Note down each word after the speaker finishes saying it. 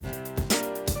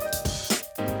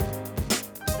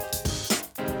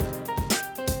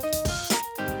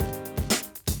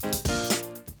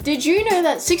Did you know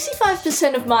that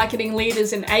 65% of marketing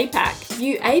leaders in APAC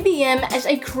view ABM as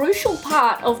a crucial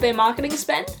part of their marketing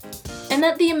spend? And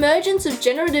that the emergence of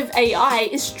generative AI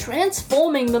is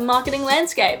transforming the marketing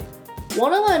landscape?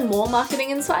 Want to learn more marketing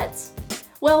insights?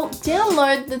 Well,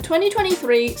 download the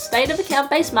 2023 State of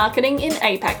Account-Based Marketing in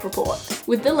APAC report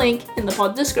with the link in the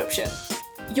pod description.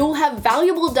 You'll have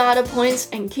valuable data points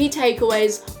and key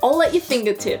takeaways all at your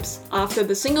fingertips after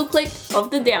the single click of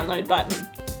the download button.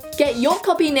 Get your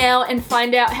copy now and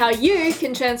find out how you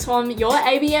can transform your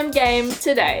ABM game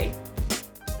today.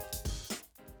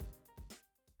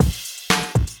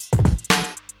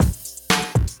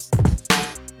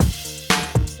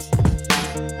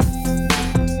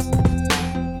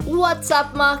 What's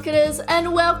up, marketers,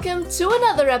 and welcome to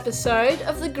another episode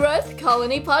of the Growth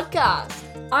Colony podcast.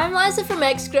 I'm Liza from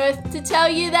Xgrowth to tell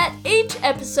you that each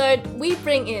episode we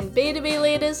bring in B2B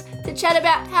leaders to chat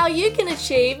about how you can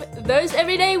achieve those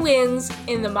everyday wins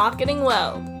in the marketing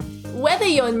world. Whether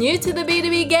you're new to the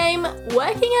B2B game,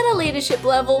 working at a leadership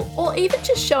level, or even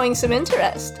just showing some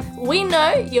interest, we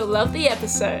know you'll love the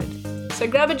episode. So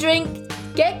grab a drink,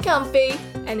 get comfy,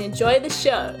 and enjoy the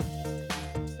show.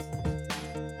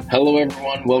 Hello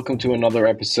everyone, welcome to another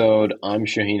episode. I'm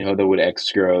Shaheen Hoda with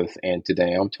Xgrowth, and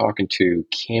today I'm talking to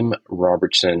Kim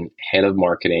Robertson, Head of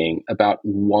Marketing, about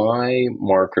why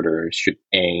marketers should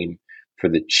aim for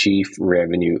the Chief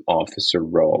Revenue Officer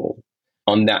role.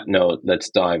 On that note, let's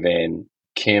dive in.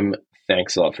 Kim,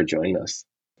 thanks a lot for joining us.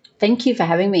 Thank you for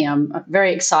having me. I'm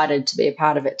very excited to be a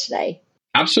part of it today.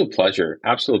 Absolute pleasure.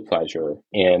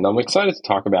 And I'm excited to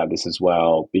talk about this as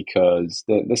well because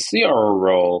the CRO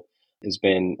role has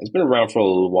been around for a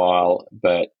little while,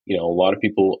 but a lot of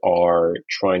people are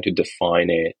trying to define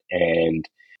it and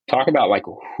talk about like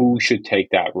who should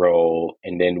take that role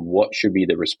and then what should be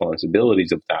the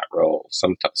responsibilities of that role.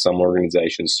 Some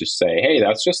organizations just say, hey,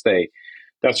 that's just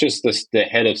the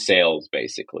head of sales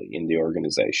basically in the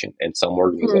organization, and some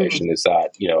organization is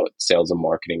that sales and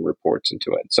marketing reports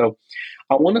into it. So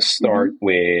I want to start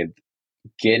with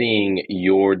getting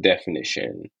your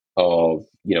definition of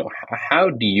how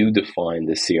do you define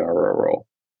the CRO role?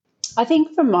 I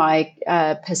think from my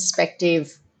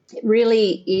perspective, it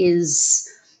really is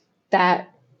that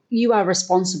you are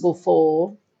responsible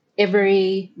for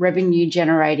every revenue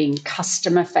generating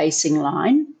customer facing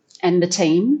line and the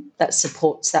team that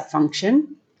supports that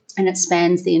function. And it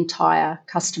spans the entire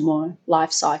customer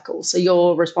life cycle. So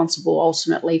you're responsible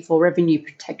ultimately for revenue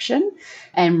protection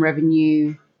and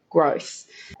revenue growth.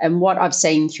 And what I've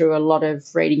seen through a lot of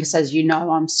reading, because as you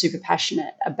know, I'm super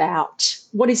passionate about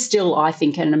what is still, I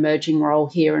think, an emerging role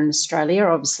here in Australia.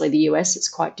 Obviously, the US, it's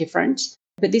quite different.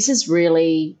 But this is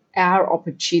really our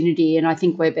opportunity, and I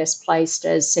think we're best placed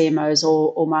as CMOs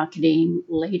or marketing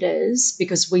leaders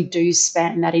because we do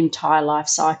span that entire life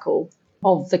cycle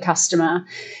of the customer.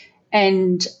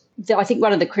 And I think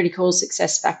one of the critical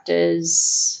success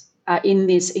factors in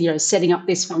this, setting up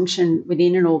this function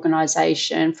within an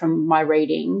organisation from my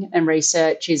reading and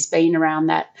research has been around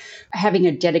that having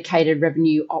a dedicated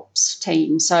revenue ops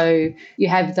team. So you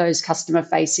have those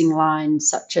customer-facing lines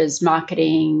such as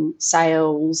marketing,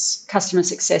 sales, customer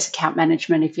success, account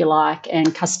management, if you like,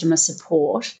 and customer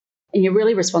support. And you're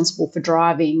really responsible for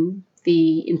driving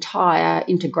the entire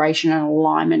integration and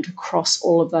alignment across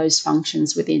all of those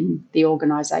functions within the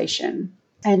organisation.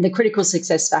 And the critical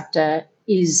success factor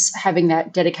is having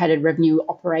that dedicated revenue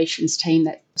operations team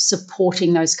that's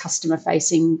supporting those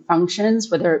customer-facing functions,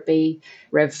 whether it be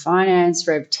Rev Finance,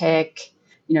 Rev Tech,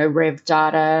 Rev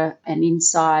Data and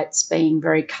Insights, being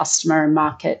very customer and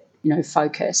market,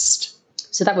 focused.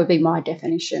 So that would be my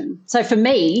definition. So for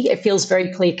me, it feels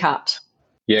very clear-cut.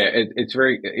 Yeah, it's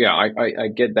very, I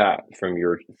get that from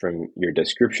your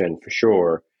description for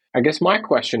sure. I guess my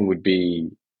question would be,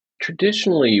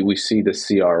 traditionally, we see the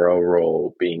CRO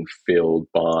role being filled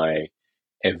by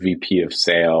a VP of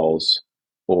sales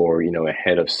or, a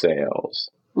head of sales.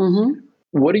 Mm-hmm.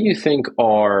 What do you think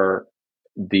are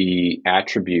the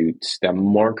attributes that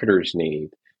marketers need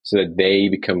so that they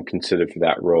become considered for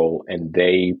that role and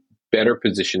they better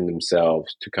position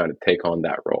themselves to kind of take on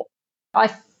that role? I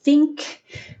think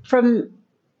from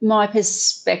my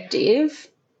perspective,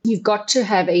 you've got to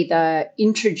have either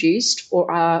introduced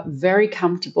or are very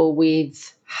comfortable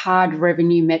with hard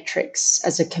revenue metrics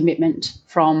as a commitment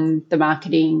from the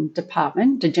marketing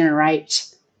department to generate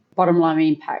bottom line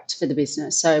impact for the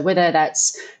business. So whether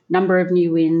that's number of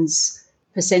new wins,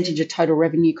 percentage of total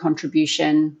revenue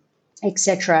contribution,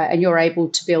 etc., and you're able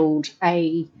to build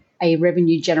a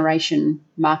revenue generation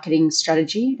marketing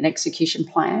strategy, an execution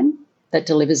plan that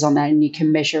delivers on that, and you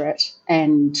can measure it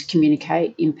and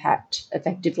communicate impact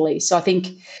effectively. So I think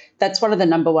that's one of the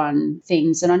number one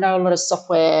things. And I know a lot of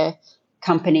software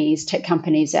companies, tech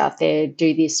companies out there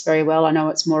do this very well. I know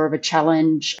it's more of a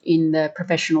challenge in the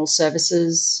professional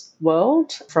services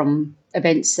world from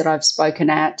events that I've spoken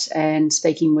at and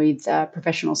speaking with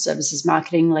professional services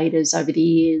marketing leaders over the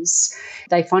years.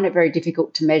 They find it very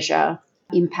difficult to measure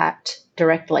impact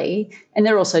directly, and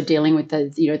they're also dealing with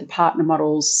the partner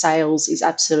models. Sales is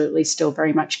absolutely still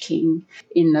very much king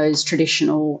in those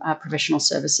traditional professional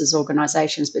services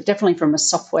organizations, but definitely from a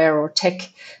software or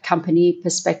tech company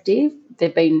perspective,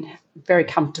 they've been very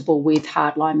comfortable with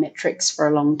hardline metrics for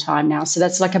a long time now. So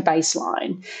that's like a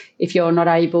baseline. If you're not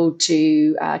able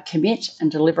to commit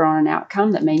and deliver on an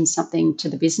outcome that means something to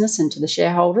the business and to the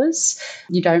shareholders,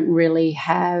 you don't really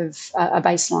have a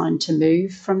baseline to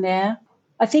move from there.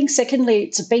 I think secondly,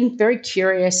 it's been very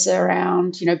curious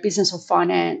around, business or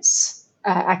finance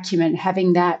acumen,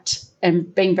 having that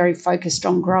and being very focused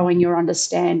on growing your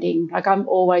understanding. Like, I'm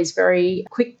always very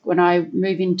quick when I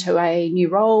move into a new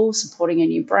role, supporting a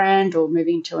new brand or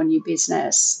moving to a new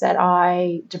business, that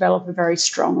I develop a very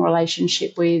strong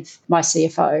relationship with my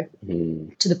CFO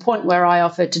to the point where I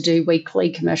offer to do weekly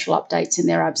commercial updates in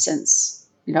their absence.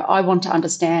 I want to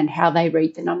understand how they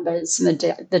read the numbers and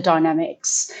the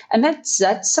dynamics. And that's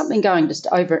something going just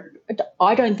over.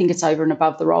 I don't think it's over and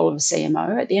above the role of a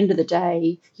CMO. At the end of the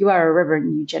day, you are a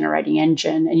revenue generating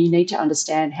engine and you need to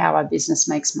understand how our business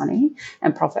makes money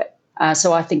and profit.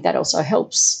 So I think that also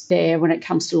helps there when it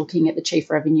comes to looking at the Chief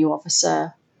Revenue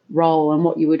Officer role and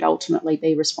what you would ultimately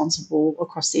be responsible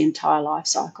across the entire life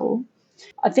cycle.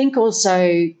 I think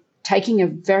also taking a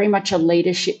very much a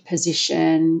leadership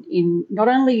position in not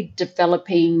only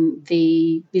developing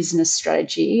the business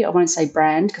strategy, I won't say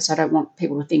brand because I don't want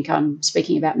people to think I'm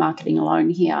speaking about marketing alone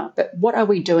here, but what are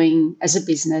we doing as a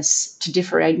business to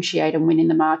differentiate and win in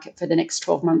the market for the next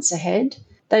 12 months ahead?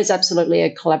 That is absolutely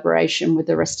a collaboration with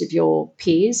the rest of your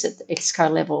peers at the ExCo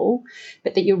level,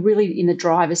 but that you're really in the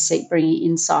driver's seat bringing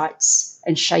insights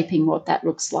and shaping what that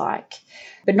looks like.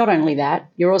 But not only that,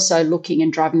 you're also looking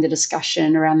and driving the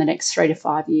discussion around the next 3 to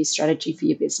 5 year strategy for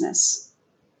your business.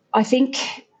 I think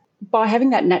by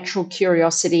having that natural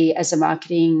curiosity as a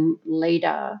marketing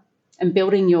leader and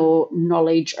building your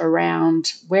knowledge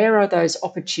around where are those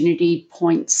opportunity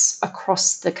points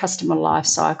across the customer life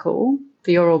cycle for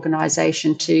your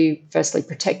organisation to firstly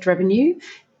protect revenue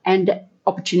and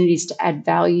opportunities to add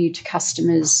value to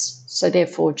customers, so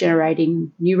therefore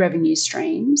generating new revenue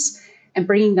streams, and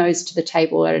bringing those to the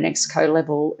table at an ExCo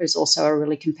level is also a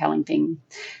really compelling thing.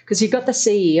 Because you've got the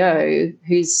CEO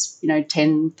who's,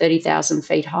 10, 30,000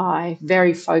 feet high,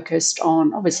 very focused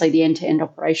on obviously the end-to-end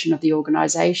operation of the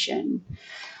organisation.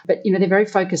 But, they're very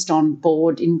focused on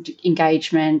board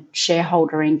engagement,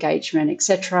 shareholder engagement,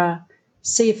 etc.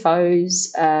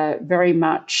 CFOs are very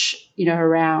much,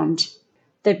 around,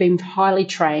 they've been highly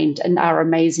trained and are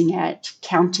amazing at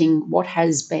counting what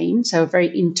has been, so a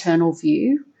very internal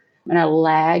view and a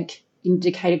lag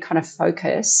indicated kind of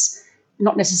focus,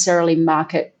 not necessarily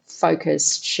market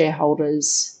focused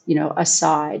shareholders,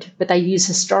 aside, but they use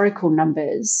historical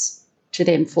numbers to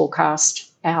then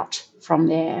forecast out from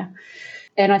there.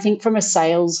 And I think from a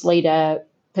sales leader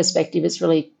perspective, it's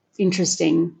really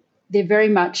interesting. They're very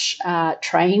much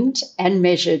trained and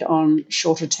measured on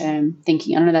shorter term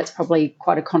thinking. I know that's probably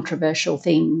quite a controversial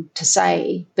thing to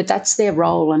say, but that's their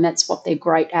role and that's what they're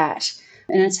great at.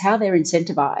 And it's how they're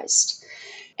incentivized.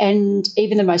 And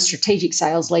even the most strategic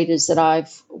sales leaders that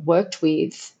I've worked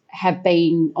with have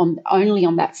been only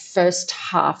on that first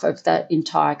half of the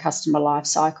entire customer life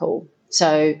cycle.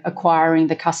 So acquiring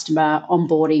the customer,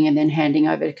 onboarding, and then handing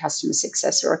over to customer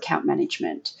success or account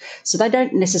management. So they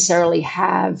don't necessarily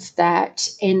have that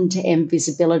end-to-end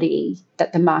visibility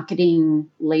that the marketing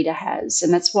leader has.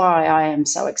 And that's why I am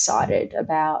so excited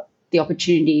about the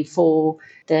opportunity for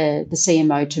the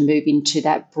CMO to move into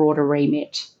that broader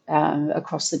remit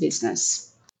across the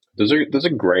business. Those are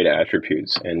great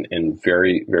attributes and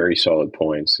very, very solid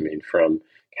points. I mean, from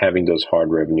having those hard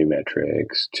revenue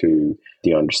metrics to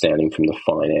the understanding from the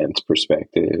finance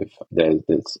perspective,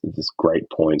 there's great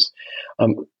points.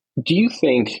 Do you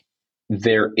think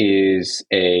there is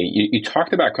you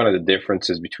talked about kind of the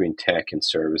differences between tech and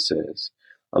services.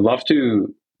 I'd love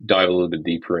to dive a little bit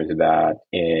deeper into that.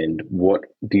 And what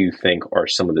do you think are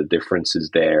some of the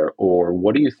differences there? Or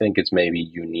what do you think is maybe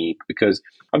unique? Because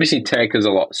obviously tech is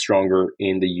a lot stronger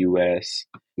in the US,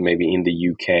 maybe in the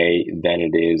UK than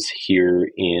it is here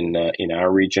in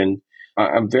our region.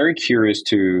 I'm very curious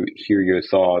to hear your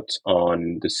thoughts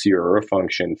on the CRO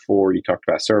function for, you talked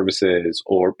about services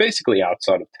or basically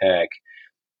outside of tech.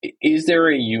 is there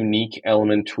a unique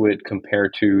element to it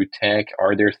compared to tech?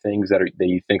 Are there things that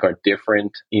you think are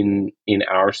different in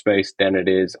our space than it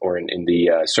is, or in the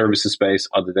services space,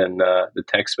 other than the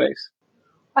tech space?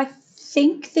 I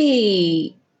think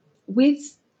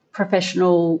with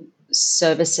professional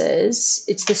services,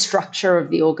 it's the structure of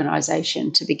the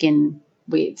organisation to begin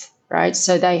with, right?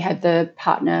 So they have the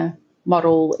partner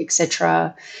model,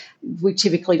 etc. We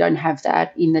typically don't have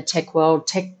that in the tech world.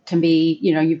 Tech can be,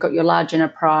 you've got your large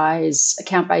enterprise,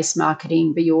 account-based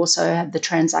marketing, but you also have the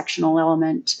transactional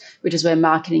element, which is where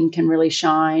marketing can really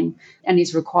shine and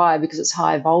is required because it's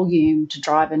high volume to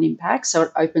drive an impact. So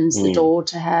it opens the door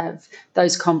to have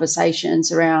those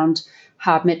conversations around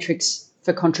hard metrics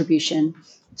for contribution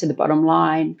to the bottom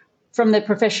line. From the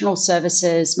professional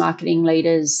services marketing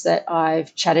leaders that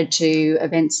I've chatted to,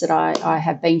 events that I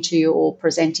have been to or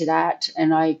presented at,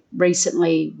 and I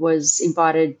recently was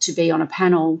invited to be on a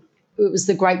panel, it was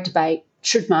the great debate,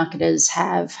 should marketers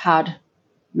have hard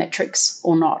metrics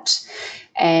or not?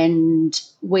 And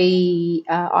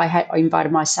I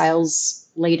invited my sales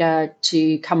leader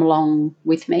to come along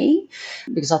with me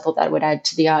because I thought that would add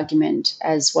to the argument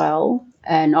as well.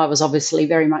 And I was obviously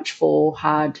very much for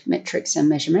hard metrics and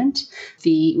measurement.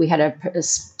 We had a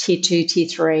tier 2, tier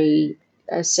 3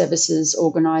 services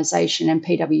organisation and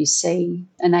PwC,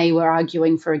 and they were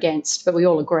arguing for against, but we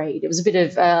all agreed. It was a bit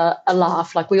of a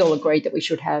laugh, like we all agreed that we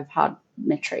should have hard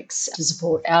metrics to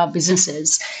support our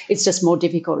businesses. It's just more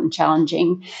difficult and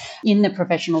challenging in the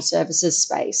professional services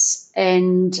space.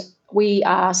 And we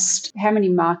asked how many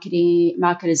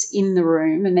marketers in the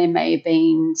room, and there may have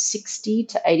been 60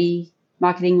 to 80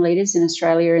 marketing leaders in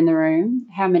Australia in the room,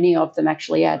 how many of them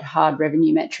actually had hard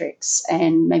revenue metrics,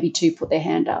 and maybe 2 put their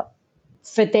hand up.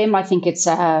 For them, I think it's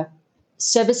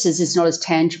services is not as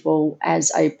tangible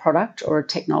as a product or a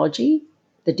technology.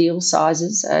 The deal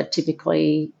sizes are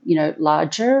typically,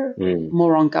 larger,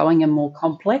 more ongoing and more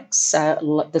complex.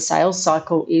 The sales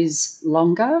cycle is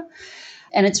longer.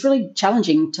 And it's really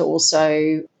challenging to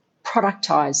also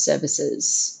productize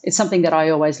services. It's something that I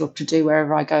always look to do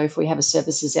wherever I go if we have a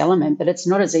services element, but it's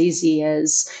not as easy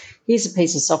as here's a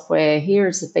piece of software, here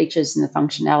is the features and the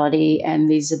functionality, and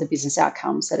these are the business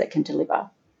outcomes that it can deliver.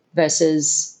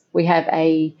 Versus we have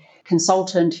a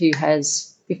consultant who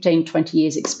has 15, 20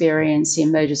 years experience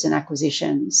in mergers and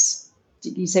acquisitions. Do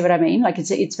you see what I mean? Like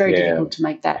it's very difficult to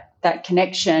make that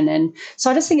connection. And so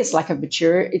I just think it's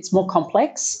it's more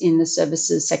complex in the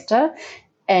services sector.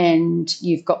 And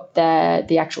you've got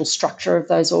the actual structure of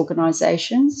those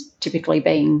organisations, typically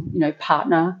being,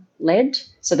 partner-led.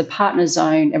 So the partners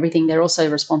own everything. They're also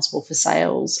responsible for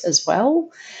sales as well.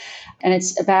 And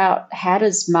it's about how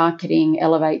does marketing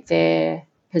elevate their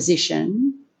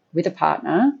position with a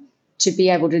partner to be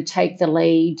able to take the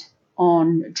lead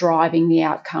on driving the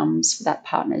outcomes for that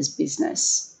partner's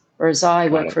business. Whereas I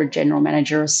work for a general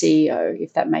manager or CEO,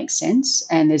 if that makes sense,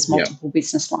 and there's multiple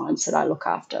business lines that I look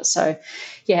after. So,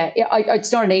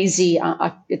 it's not an easy,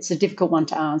 it's a difficult one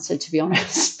to answer, to be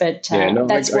honest, but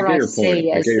that's what I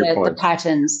see as the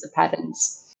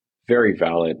patterns. Very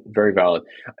valid, very valid.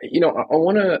 I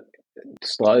want to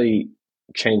slightly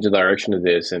change the direction of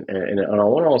this, and I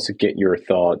want to also get your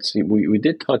thoughts. We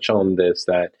did touch on this,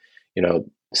 that,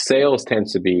 sales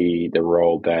tends to be the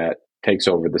role that takes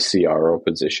over the CRO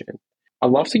position.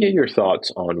 I'd love to get your thoughts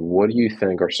on what do you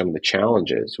think are some of the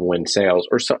challenges when sales,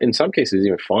 or in some cases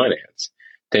even finance,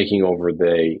 taking over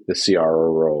the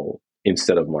CRO role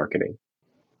instead of marketing?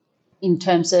 In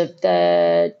terms of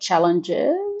the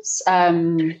challenges?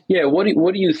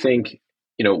 What do you think,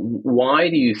 why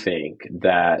do you think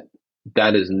that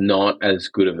is not as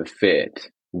good of a fit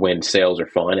when sales or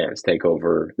finance take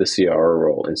over the CRO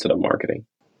role instead of marketing?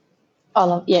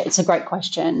 It's a great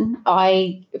question.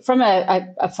 From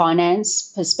a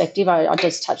finance perspective, I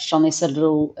just touched on this a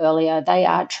little earlier. They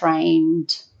are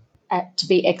trained to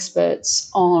be experts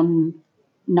on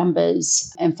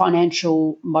numbers and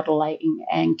financial modelling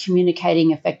and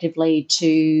communicating effectively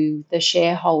to the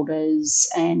shareholders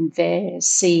and their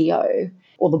CEO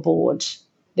or the board.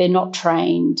 They're not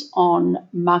trained on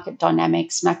market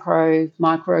dynamics, macro,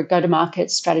 micro,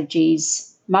 go-to-market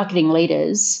strategies.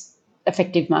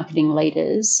 Effective marketing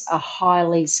leaders are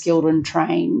highly skilled and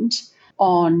trained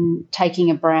on taking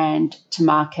a brand to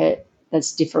market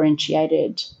that's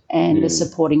differentiated and the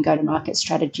supporting go-to-market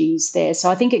strategies there. So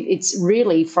I think it's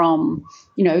really from,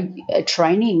 a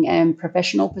training and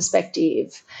professional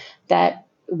perspective that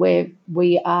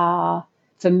we are,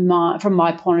 from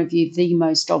my point of view, the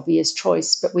most obvious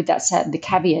choice. But with that said, the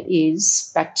caveat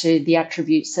is back to the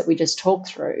attributes that we just talked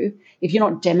through. If you're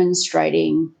not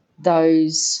demonstrating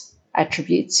those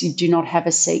attributes, you do not have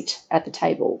a seat at the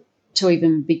table. to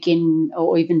even begin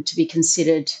or even to be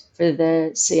considered for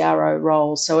the CRO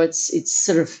role. So it's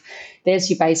sort of, there's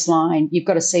your baseline. You've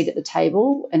got a seat at the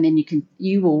table, and then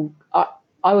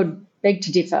I would beg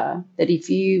to differ that if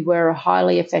you were a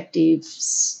highly effective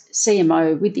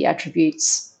CMO with the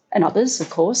attributes and others, of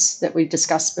course, that we've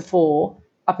discussed before,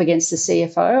 up against the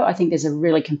CFO, I think there's a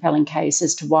really compelling case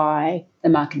as to why the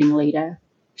marketing leader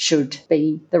should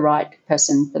be the right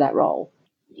person for that role.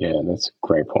 Yeah, that's a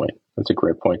great point. That's a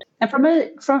great point. And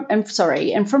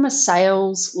from a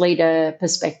sales leader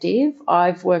perspective,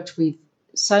 I've worked with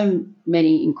so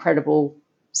many incredible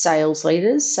sales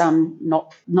leaders, some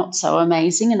not so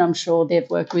amazing, and I'm sure they've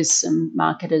worked with some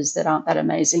marketers that aren't that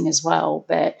amazing as well.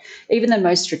 But even the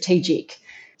most strategic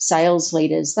sales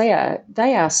leaders, they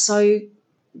are so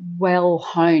well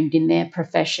honed in their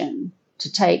profession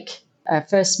to take a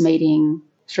first meeting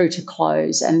through to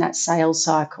close and that sales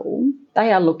cycle.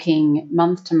 They are looking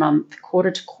month to month,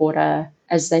 quarter to quarter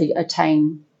as they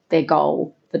attain their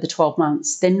goal for the 12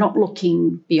 months. They're not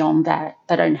looking beyond that.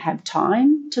 They don't have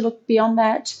time to look beyond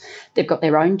that. They've got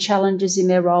their own challenges in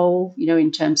their role,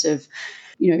 in terms of,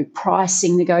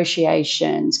 pricing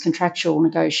negotiations, contractual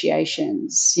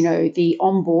negotiations. The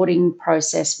onboarding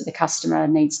process for the customer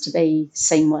needs to be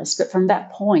seamless. But from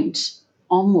that point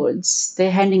onwards, they're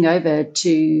handing over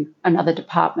to another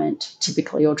department,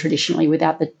 typically or traditionally,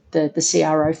 without the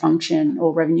CRO function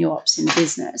or revenue ops in the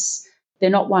business. They're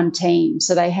not one team,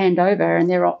 so they hand over and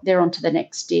they're on to the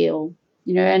next deal.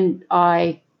 And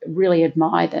I really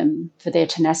admire them for their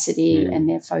tenacity and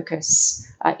their focus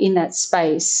in that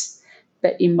space.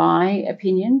 But in my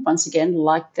opinion, once again,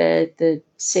 like the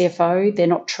CFO, they're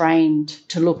not trained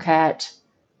to look at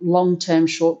long-term,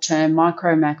 short-term,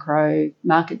 micro, macro,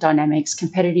 market dynamics,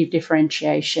 competitive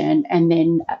differentiation, and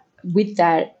then with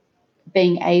that,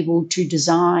 being able to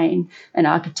design and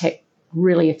architect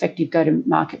really effective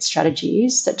go-to-market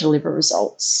strategies that deliver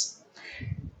results.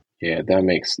 Yeah, that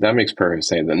makes perfect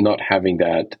sense. That not having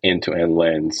that end-to-end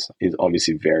lens is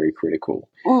obviously very critical.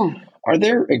 Are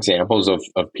there examples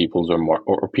of people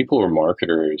or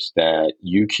marketers that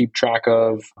you keep track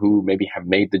of who maybe have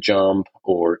made the jump,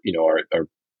 or are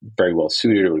very well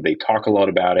suited, or they talk a lot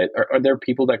about it? Are there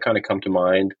people that kind of come to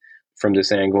mind from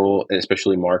this angle,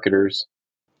 especially marketers?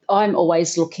 I'm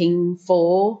always looking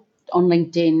on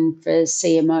LinkedIn for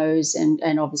CMOs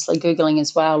and obviously Googling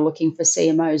as well, looking for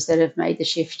CMOs that have made the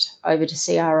shift over to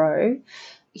CRO.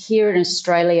 Here in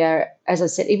Australia, as I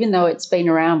said, even though it's been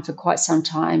around for quite some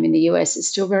time, in the US, it's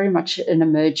still very much an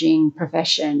emerging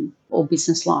profession or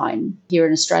business line here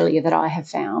in Australia that I have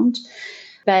found.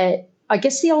 But I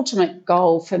guess the ultimate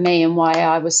goal for me, and why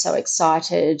I was so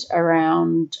excited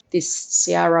around this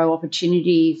CRO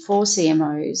opportunity for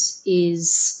CMOs,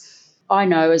 is I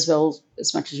know as well,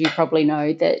 as much as you probably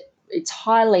know, that it's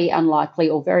highly unlikely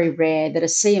or very rare that a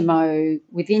CMO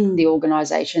within the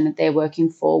organisation that they're working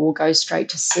for will go straight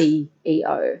to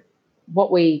CEO.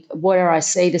 Where I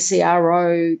see the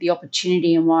CRO, the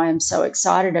opportunity, and why I'm so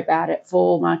excited about it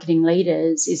for marketing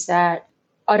leaders is that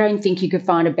I don't think you could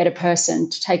find a better person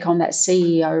to take on that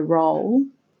CEO role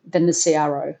than the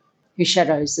CRO, who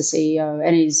shadows the CEO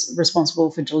and is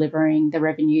responsible for delivering the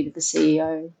revenue that the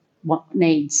CEO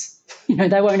needs.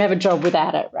 They won't have a job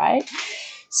without it, right?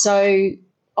 So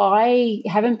I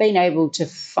haven't been able to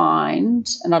find,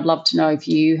 and I'd love to know if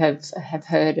you have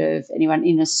heard of anyone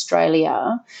in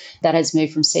Australia that has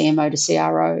moved from CMO to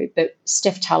CRO, but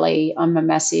Steph Tully, I'm a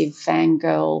massive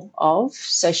fangirl of.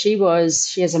 So she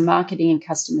has a marketing and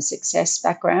customer success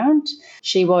background.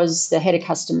 She was the head of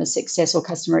customer success or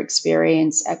customer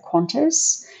experience at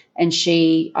Qantas, and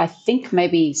she, I think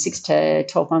maybe 6 to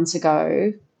 12 months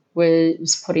ago,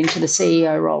 was put into the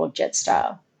CEO role of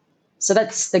Jetstar. So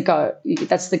that's the GOAT.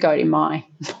 That's the GOAT in my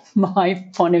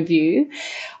point of view.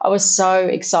 I was so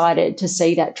excited to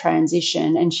see that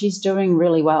transition, and she's doing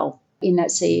really well in that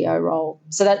CEO role.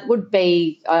 So that would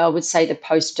be, I would say, the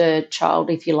poster child,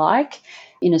 if you like,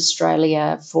 in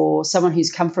Australia for someone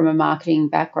who's come from a marketing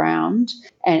background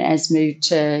and has moved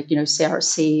to,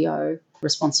 CEO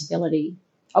responsibility.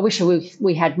 I wish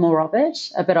we had more of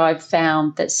it, but I've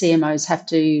found that CMOs have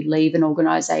to leave an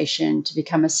organisation to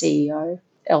become a CEO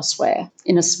elsewhere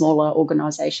in a smaller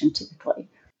organisation typically.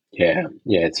 Yeah,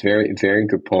 it's very, very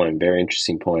good point. Very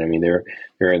interesting point. I mean, there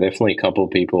are definitely a couple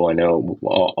of people I know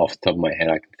off the top of my head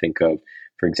I can think of.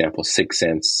 For example, 6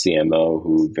 Sense CMO,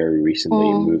 who very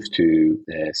recently moved to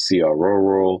the CRO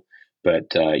role.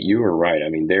 But you were right. I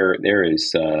mean, there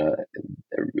is.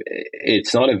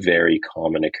 It's not a very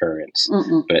common occurrence,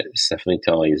 but Stephanie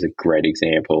Tully is a great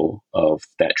example of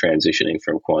that transitioning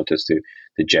from Qantas to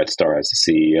Jetstar as the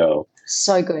CEO.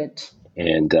 So good.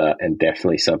 and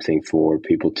definitely something for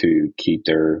people to keep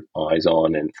their eyes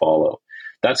on and follow.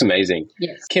 That's amazing.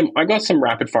 Yes. Kim, I got some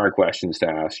rapid fire questions to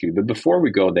ask you, but before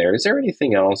we go there, is there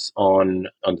anything else on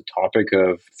the topic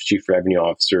of Chief Revenue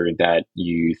Officer that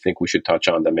you think we should touch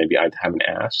on that maybe I haven't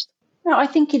asked? No, I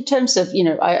think in terms of,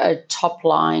 a top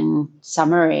line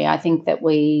summary, I think that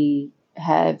we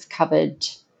have covered,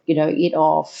 it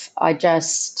off. I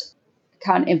just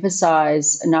can't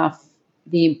emphasize enough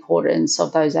the importance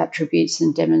of those attributes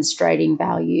and demonstrating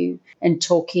value and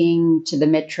talking to the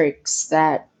metrics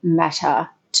that matter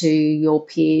to your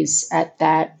peers at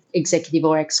that executive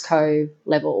or exco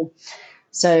level.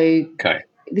 So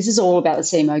This is all about the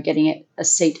CMO getting a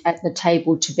seat at the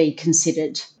table to be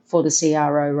considered for the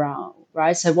CRO role,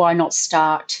 right? So why not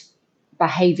start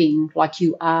behaving like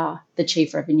you are the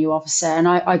Chief Revenue Officer? And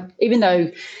I even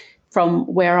though from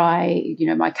where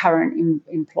my current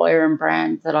employer and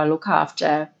brand that I look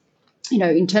after,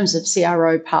 in terms of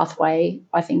CRO pathway,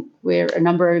 I think we're a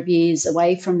number of years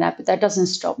away from that, but that doesn't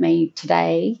stop me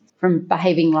today from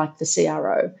behaving like the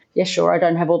CRO. Yeah, sure, I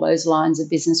don't have all those lines of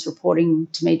business reporting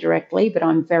to me directly, but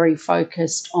I'm very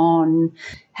focused on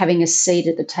having a seat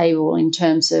at the table in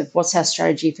terms of what's our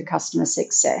strategy for customer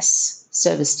success,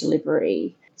 service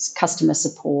delivery, customer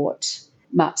support,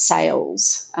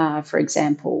 sales, for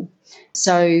example.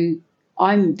 So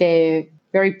I'm there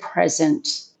very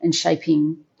present and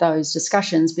shaping those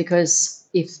discussions, because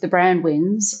if the brand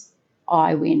wins,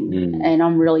 I win. And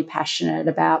I'm really passionate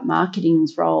about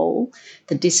marketing's role,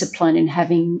 the discipline in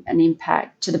having an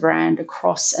impact to the brand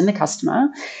and the customer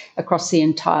across the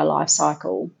entire life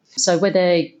cycle. So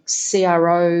whether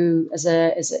CRO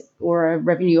or a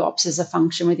revenue ops as a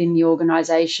function within the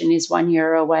organisation is 1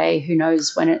 year away, who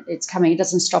knows when it's coming, it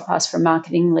doesn't stop us from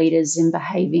marketing leaders in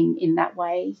behaving in that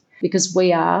way, because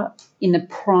we are in the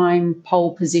prime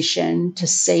pole position to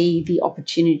see the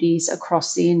opportunities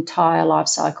across the entire life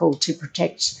cycle to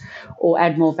protect or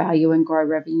add more value and grow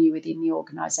revenue within the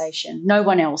organisation. No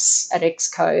one else at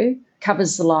Exco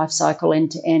covers the life cycle end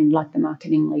to end like the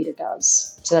marketing leader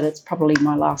does. So that's probably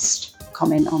my last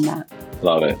comment on that.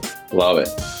 Love it. Love it.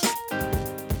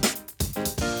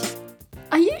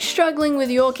 Are you struggling with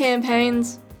your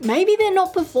campaigns? Maybe they're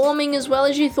not performing as well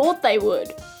as you thought they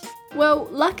would. Well,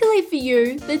 luckily for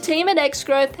you, the team at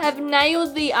Xgrowth have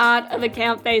nailed the art of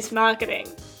account-based marketing.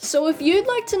 So if you'd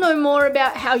like to know more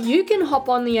about how you can hop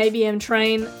on the ABM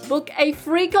train, book a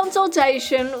free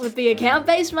consultation with the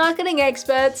account-based marketing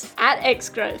experts at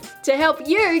Xgrowth to help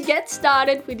you get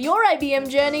started with your ABM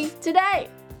journey today.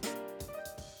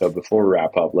 So before we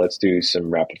wrap up, let's do some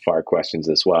rapid fire questions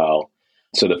as well.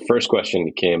 So the first question,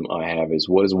 Kim, I have is,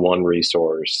 what is one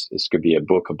resource, this could be a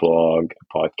book, a blog,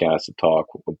 a podcast, a talk,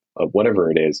 whatever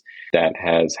it is, that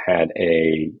has had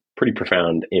a pretty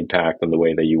profound impact on the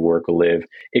way that you work or live?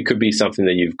 It could be something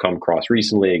that you've come across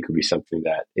recently. It could be something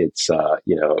that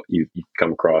you've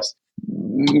come across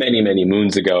many, many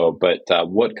moons ago. But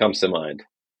what comes to mind?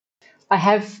 I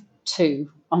have two.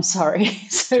 I'm sorry.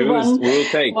 So we'll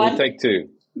take two.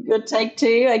 You'll take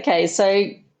two. Okay. So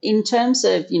in terms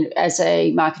of, as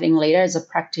a marketing leader, as a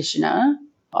practitioner,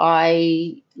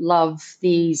 I love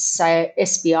these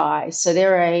SBI. So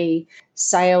they're a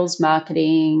sales,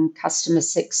 marketing, customer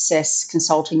success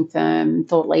consulting firm,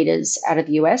 thought leaders out of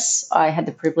the US. I had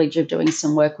the privilege of doing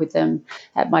some work with them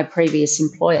at my previous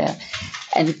employer.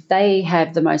 And they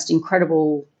have the most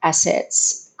incredible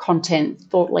assets, content,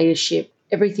 thought leadership,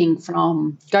 everything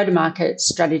from go-to-market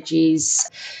strategies,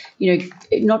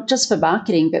 not just for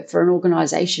marketing, but for an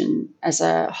organization as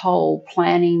a whole,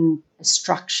 planning,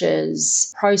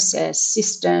 structures, process,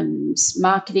 systems,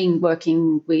 marketing,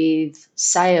 working with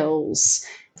sales,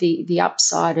 the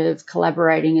upside of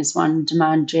collaborating as one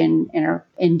demand gen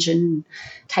engine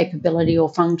capability or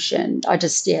function.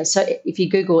 So if you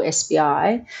Google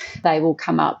SBI, they will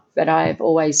come up. But I've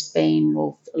always been,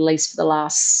 or at least for the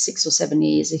last 6 or 7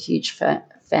 years, a huge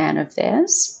fan of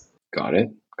theirs. Got it.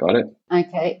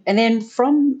 Okay. And then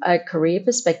from a career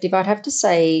perspective, I'd have to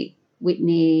say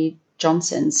Whitney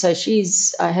Johnson. So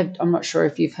I'm not sure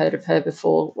if you've heard of her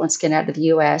before, once again out of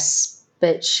the US,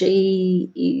 but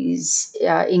she is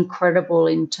incredible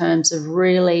in terms of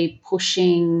really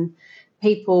pushing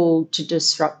people to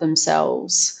disrupt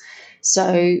themselves.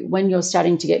 So when you're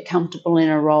starting to get comfortable in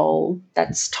a role,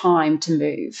 that's time to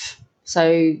move.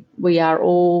 So we are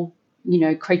all,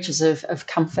 creatures of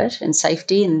comfort and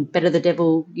safety, and better the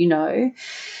devil,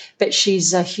 But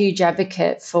she's a huge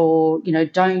advocate for,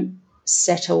 don't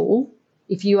settle.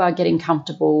 If you are getting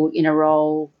comfortable in a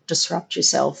role, disrupt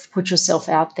yourself, put yourself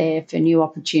out there for new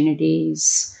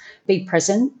opportunities, be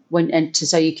present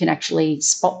so you can actually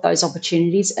spot those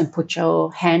opportunities and put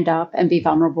your hand up and be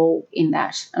vulnerable in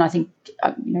that. And I think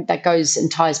that goes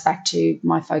and ties back to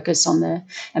my focus on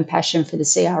and passion for the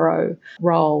CRO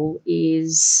role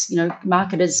is,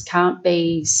 marketers can't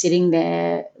be sitting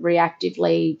there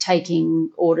reactively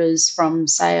taking orders from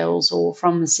sales or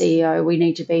from the CEO. We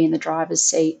need to be in the driver's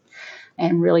seat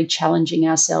and really challenging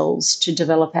ourselves to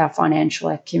develop our financial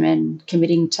acumen,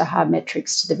 committing to hard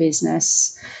metrics to the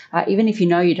business, even if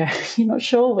you're not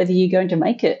sure whether you're going to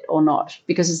make it or not,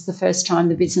 because it's the first time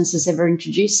the business has ever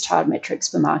introduced hard metrics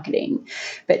for marketing.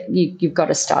 But you've got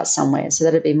to start somewhere. So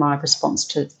that'd be my response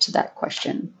to that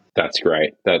question. That's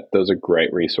great. Those are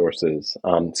great resources.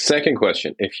 Second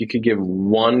question, if you could give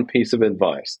one piece of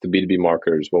advice to B2B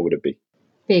marketers, what would it be?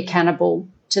 Be accountable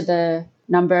to the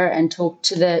number and talk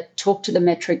to the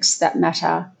metrics that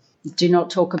matter. Do not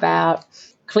talk about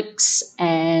clicks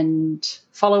and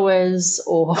followers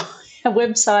or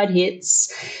website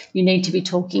hits. You need to be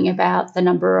talking about the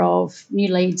number of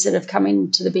new leads that have come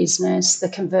into the business, the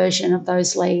conversion of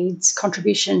those leads,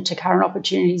 contribution to current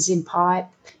opportunities in pipe,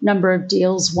 number of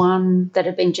deals won that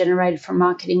have been generated from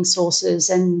marketing sources,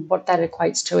 and what that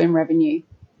equates to in revenue.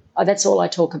 That's all I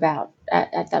talk about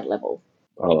at that level.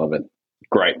 I love it.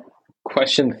 Great.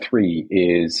 Question 3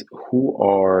 is, who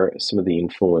are some of the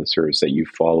influencers that you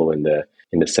follow in the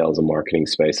sales and marketing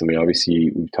space? I mean,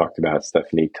 obviously, we've talked about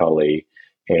Stephanie Tully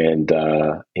and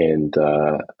the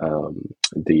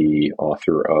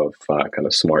author of kind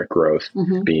of Smart Growth,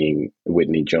 being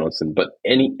Whitney Johnson. But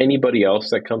anybody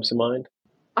else that comes to mind?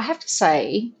 I have to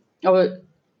say,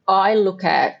 I look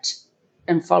at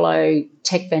and follow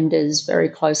tech vendors very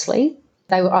closely.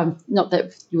 Not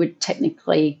that you would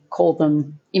technically call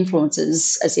them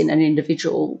influencers as in an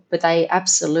individual, but they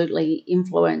absolutely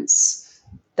influence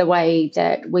the way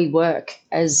that we work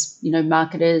as,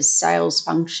 marketers, sales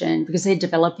function, because they're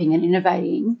developing and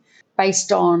innovating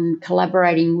based on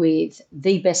collaborating with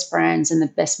the best brands and the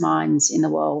best minds in the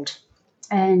world.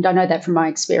 And I know that from my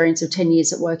experience of 10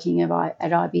 years at working at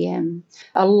IBM.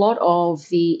 A lot of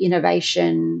the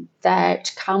innovation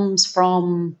that comes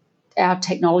from our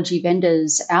technology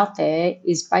vendors out there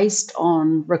is based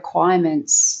on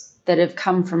requirements that have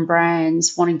come from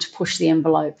brands wanting to push the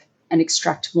envelope and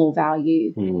extract more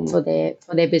value for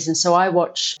their business. So I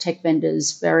watch tech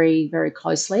vendors very, very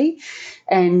closely,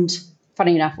 and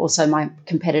funny enough, also my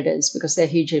competitors, because they're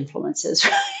huge influencers.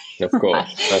 Of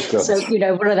course. So,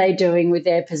 what are they doing with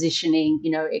their positioning,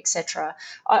 et cetera?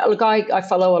 I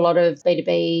follow a lot of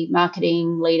B2B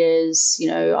marketing leaders.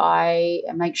 I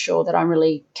make sure that I'm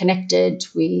really connected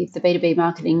with the B2B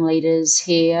marketing leaders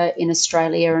here in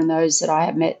Australia and those that I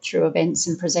have met through events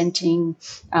and presenting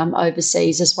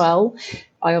overseas as well.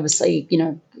 I obviously,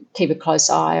 keep a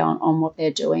close eye on what they're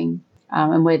doing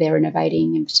and where they're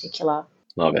innovating in particular.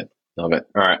 Love it. All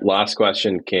right. Last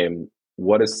question, Kim.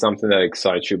 What is something that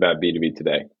excites you about B2B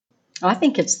today? I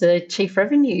think it's the Chief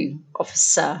Revenue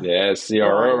Officer. Yes,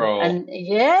 CRO role. And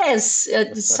yes,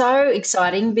 it's so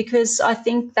exciting because I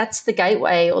think that's the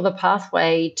gateway or the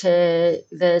pathway to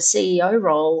the CEO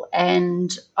role.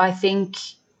 And I think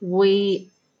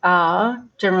we are,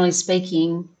 generally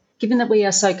speaking, given that we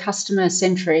are so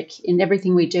customer-centric in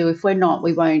everything we do, if we're not,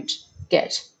 we won't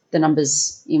get the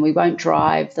numbers in. We won't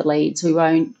drive the leads. We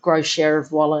won't grow share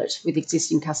of wallet with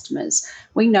existing customers.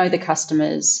 We know the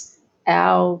customers,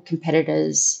 our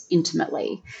competitors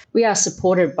intimately. We are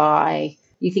supported by,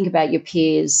 you think about your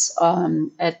peers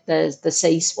at the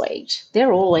C-suite.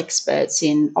 They're all experts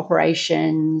in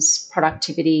operations,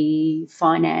 productivity,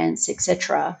 finance,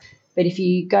 etc. But if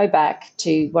you go back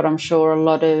to what I'm sure a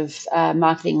lot of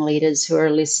marketing leaders who are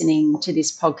listening to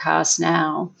this podcast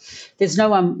now, there's no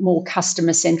one more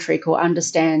customer-centric or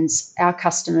understands our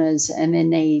customers and their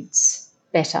needs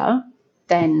better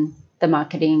than the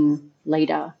marketing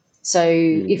leader. So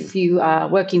if you are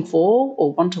working for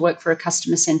or want to work for a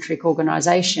customer-centric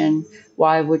organisation,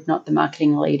 why would not the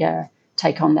marketing leader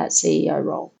take on that CEO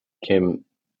role? Kim,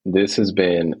 this has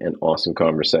been an awesome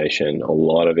conversation, a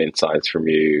lot of insights from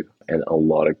you and a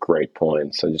lot of great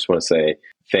points. I just want to say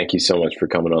thank you so much for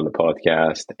coming on the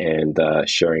podcast and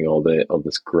sharing all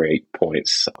this great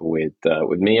points with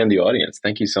me and the audience.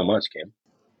 Thank you so much, Kim.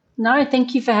 No,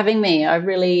 thank you for having me. I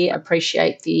really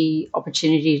appreciate the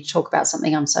opportunity to talk about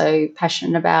something I'm so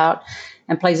passionate about.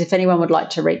 And please, if anyone would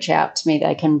like to reach out to me,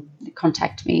 they can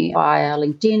contact me via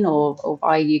LinkedIn or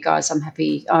via you guys. I'm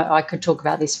happy. I could talk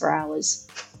about this for hours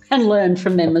and learn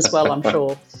from them as well, I'm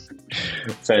sure.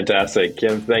 Fantastic.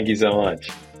 Kim, thank you so much.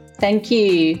 Thank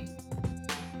you.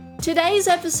 Today's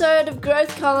episode of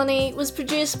Growth Colony was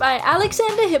produced by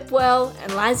Alexander Hipwell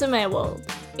and Liza Maywald.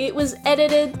 It was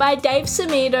edited by Dave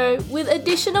Samito with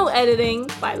additional editing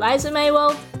by Liza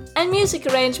Maywald and music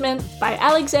arrangement by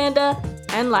Alexander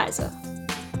and Liza.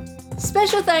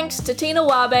 Special thanks to Tina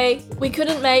Wabe. We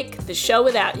couldn't make the show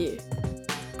without you.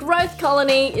 Growth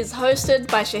Colony is hosted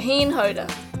by Shaheen Hoda,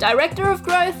 Director of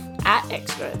Growth at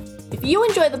Xgrowth. If you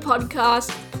enjoy the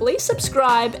podcast, please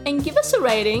subscribe and give us a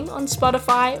rating on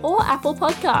Spotify or Apple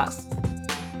Podcasts.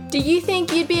 Do you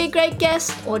think you'd be a great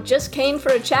guest or just keen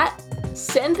for a chat?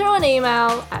 Send through an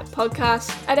email at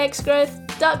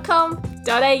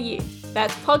podcast@xgrowth.com.au.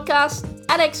 That's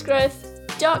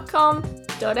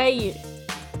podcast@xgrowth.com.au.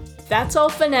 That's all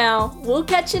for now. We'll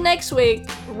catch you next week,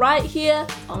 right here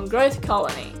on Growth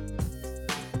Colony.